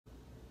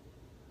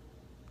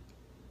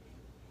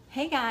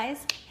Hey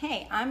guys,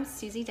 hey, I'm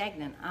Susie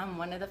Degnan. I'm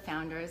one of the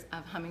founders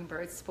of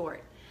Hummingbird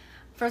Sport.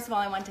 First of all,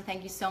 I want to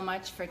thank you so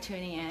much for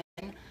tuning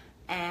in,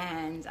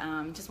 and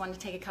just wanted to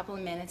take a couple of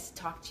minutes to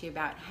talk to you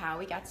about how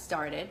we got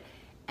started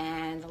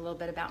and a little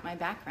bit about my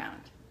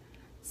background.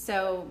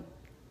 So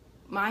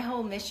my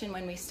whole mission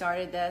when we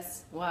started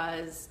this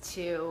was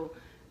to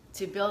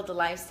build a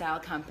lifestyle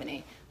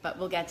company, but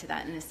we'll get to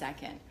that in a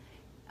second.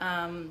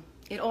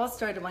 It all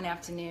started one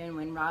afternoon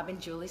when Rob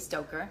and Julie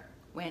Stoker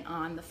went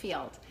on the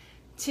field.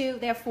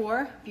 They're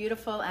four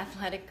beautiful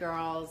athletic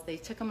girls. They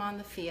took them on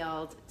the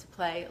field to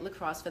play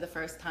lacrosse for the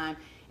first time.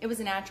 It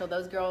was natural.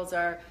 Those girls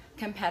are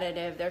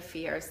competitive, they're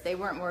fierce. They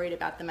weren't worried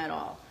about them at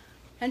all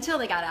until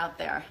they got out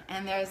there,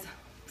 and there's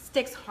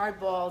sticks, hard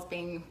balls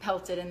being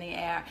pelted in the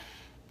air,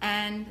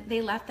 and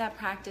they left that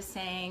practice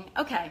saying,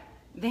 okay,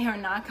 they are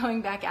not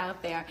going back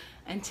out there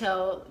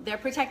until they're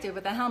protected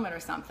with a helmet or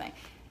something.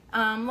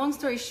 Long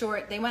story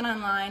short, they went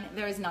online.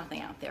 There is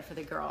nothing out there for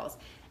the girls,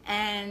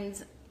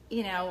 and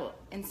you know,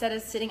 instead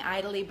of sitting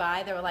idly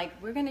by, they were like,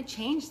 we're going to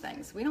change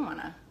things. We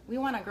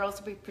want our girls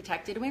to be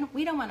protected.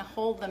 We don't want to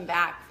hold them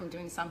back from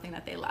doing something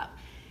that they love.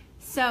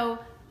 So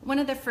one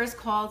of their first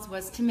calls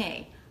was to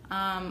me.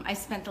 I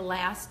spent the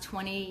last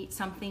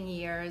 20-something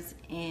years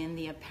in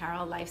the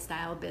apparel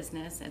lifestyle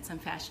business at some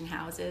fashion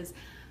houses.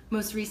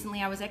 Most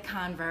recently, I was at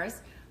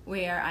Converse,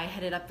 where I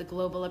headed up the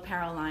global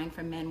apparel line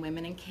for men,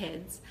 women, and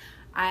kids.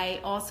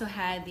 I also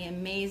had the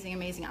amazing,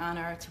 amazing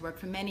honor to work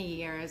for many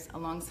years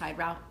alongside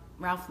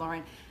Ralph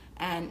Lauren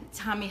and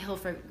Tommy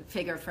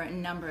Hilfiger for a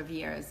number of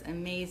years.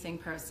 Amazing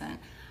person.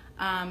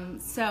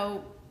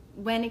 So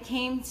when it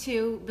came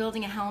to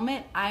building a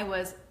helmet, I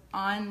was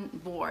on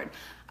board.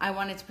 I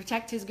wanted to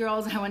protect his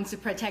girls. I wanted to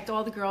protect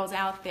all the girls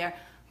out there,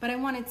 but I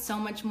wanted so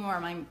much more.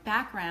 My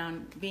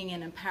background being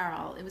in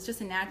apparel, it was just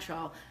a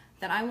natural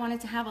that I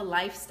wanted to have a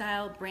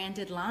lifestyle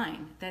branded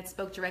line that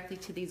spoke directly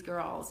to these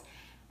girls.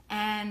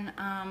 And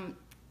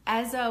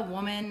as a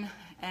woman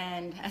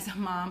and as a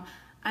mom,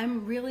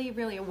 I'm really,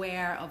 really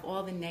aware of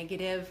all the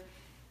negative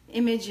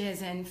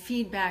images and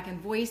feedback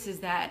and voices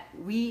that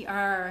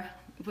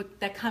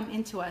that come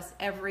into us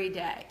every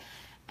day.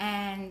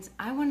 And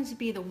I wanted to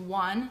be the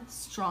one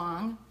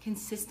strong,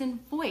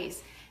 consistent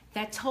voice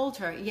that told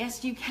her,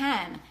 yes, you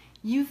can.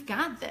 You've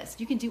got this.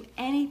 You can do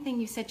anything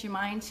you set your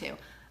mind to.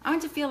 I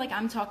want to feel like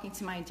I'm talking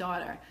to my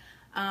daughter.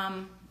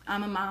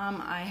 I'm a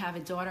mom, I have a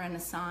daughter and a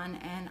son,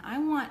 and I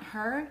want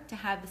her to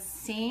have the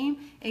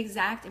same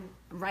exact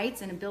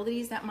rights and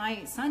abilities that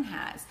my son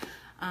has,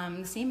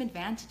 the same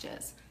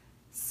advantages.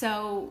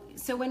 So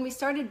when we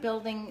started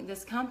building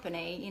this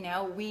company, you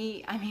know,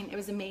 it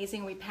was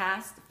amazing. We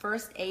passed the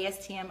first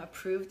ASTM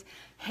approved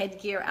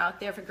headgear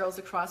out there for girls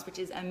lacrosse, which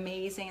is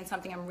amazing and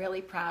something I'm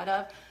really proud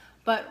of.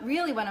 But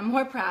really what I'm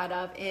more proud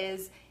of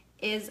is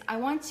I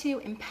want to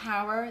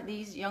empower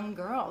these young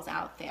girls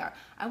out there.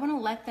 I want to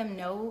let them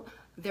know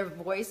their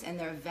voice and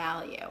their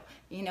value.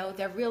 You know,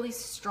 they're really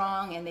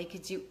strong and they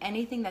could do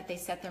anything that they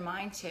set their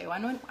mind to.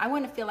 I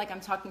want to feel like I'm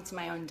talking to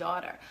my own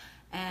daughter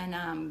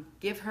and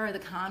give her the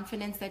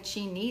confidence that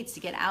she needs to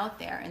get out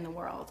there in the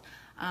world.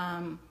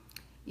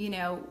 You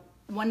know,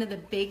 one of the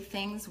big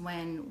things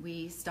when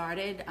we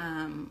started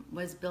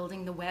was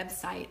building the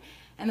website,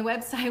 and the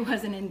website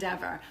was an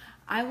endeavor.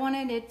 I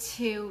wanted it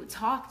to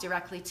talk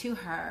directly to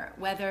her,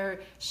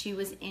 whether she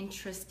was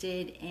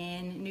interested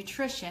in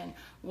nutrition,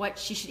 what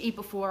she should eat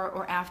before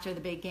or after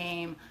the big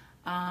game,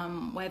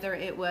 whether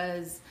it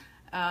was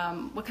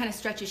what kind of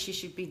stretches she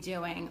should be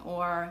doing,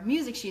 or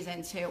music she's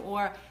into,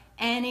 or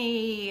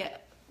any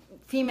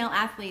female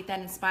athlete that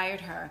inspired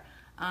her.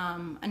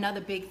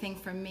 Another big thing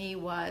for me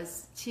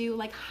was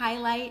to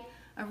highlight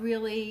a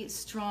really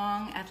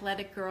strong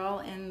athletic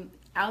girl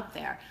out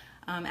there,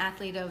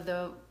 athlete of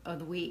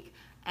the week.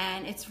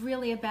 And it's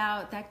really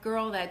about that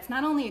girl that's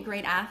not only a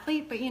great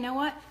athlete, but you know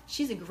what?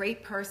 She's a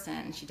great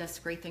person. She does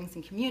great things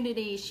in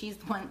community. She's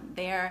the one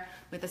there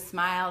with a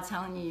smile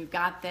telling you you've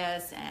got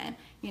this, and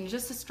you know,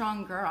 just a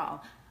strong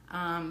girl.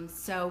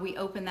 So we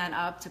open that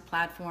up to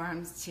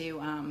platforms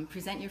to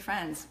present your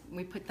friends.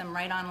 We put them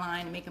right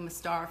online and make them a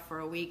star for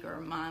a week or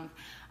a month.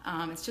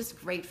 It's just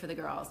great for the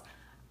girls.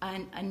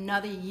 And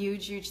another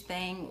huge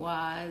thing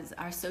was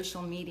our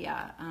social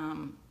media.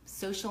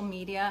 Social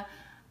media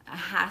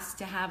has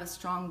to have a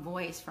strong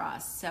voice for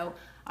us. So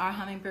our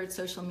Hummingbird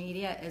social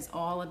media is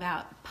all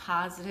about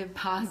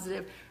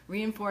positive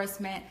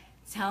reinforcement,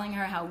 telling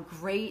her how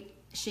great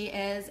she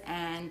is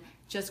and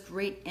just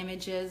great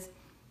images.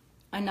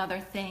 Another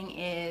thing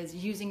is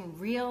using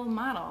real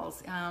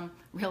models,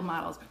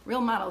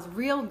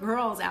 real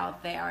girls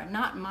out there,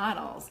 not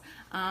models.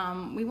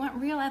 We want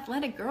real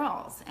athletic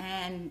girls,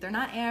 and they're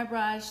not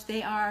airbrushed.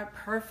 They are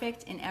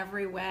perfect in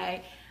every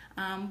way.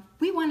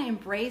 We want to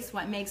embrace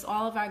what makes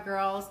all of our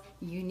girls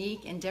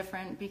unique and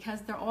different, because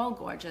they're all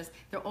gorgeous.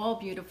 They're all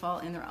beautiful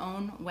in their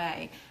own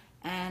way.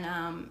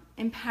 And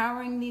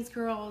empowering these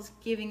girls,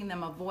 giving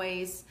them a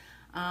voice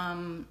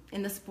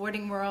in the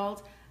sporting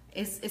world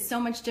is so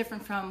much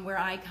different from where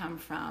I come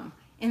from.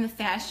 In the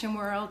fashion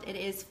world, it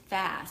is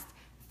fast.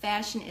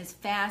 fashion is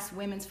fast,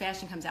 women's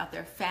fashion comes out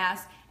there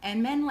fast,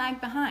 and men lag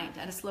behind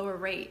at a slower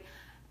rate.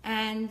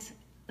 And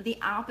the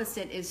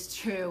opposite is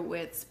true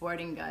with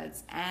sporting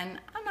goods, and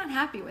I'm not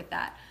happy with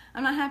that.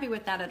 I'm not happy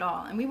with that at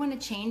all. And we want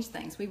to change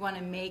things. We want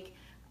to make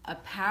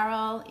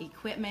apparel,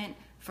 equipment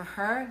for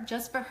her,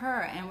 just for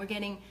her, and we're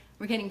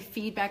getting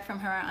feedback from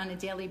her on a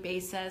daily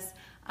basis.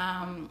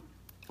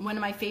 One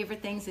of my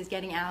favorite things is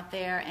getting out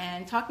there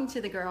and talking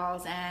to the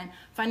girls and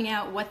finding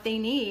out what they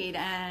need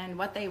and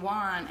what they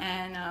want.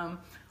 And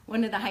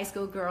one of the high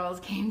school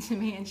girls came to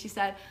me and she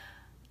said,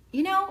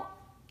 you know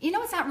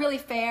what's not really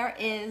fair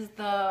is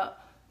the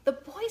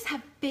boys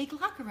have big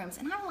locker rooms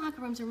and our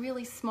locker rooms are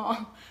really small.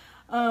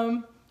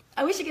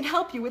 I wish I could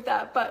help you with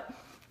that, but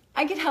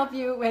I could help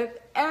you with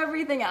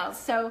everything else.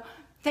 So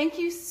thank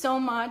you so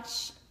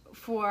much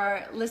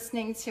for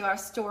listening to our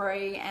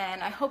story,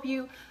 and I hope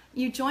you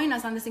join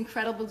us on this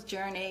incredible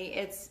journey.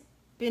 It's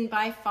been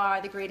by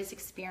far the greatest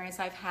experience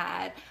I've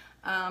had.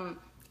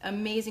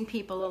 Amazing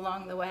people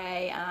along the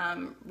way.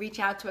 Reach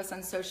out to us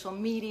on social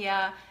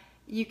media.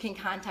 You can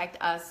contact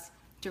us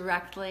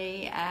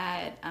directly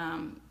at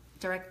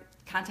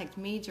contact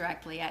me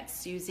directly at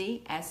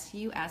Susie,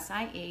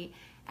 Susie,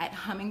 at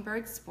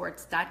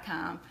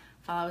hummingbbirdsports.com.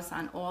 Follow us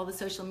on all the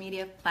social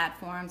media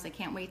platforms. I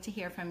can't wait to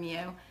hear from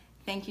you.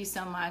 Thank you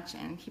so much,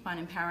 and keep on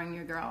empowering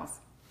your girls.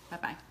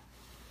 Bye-bye.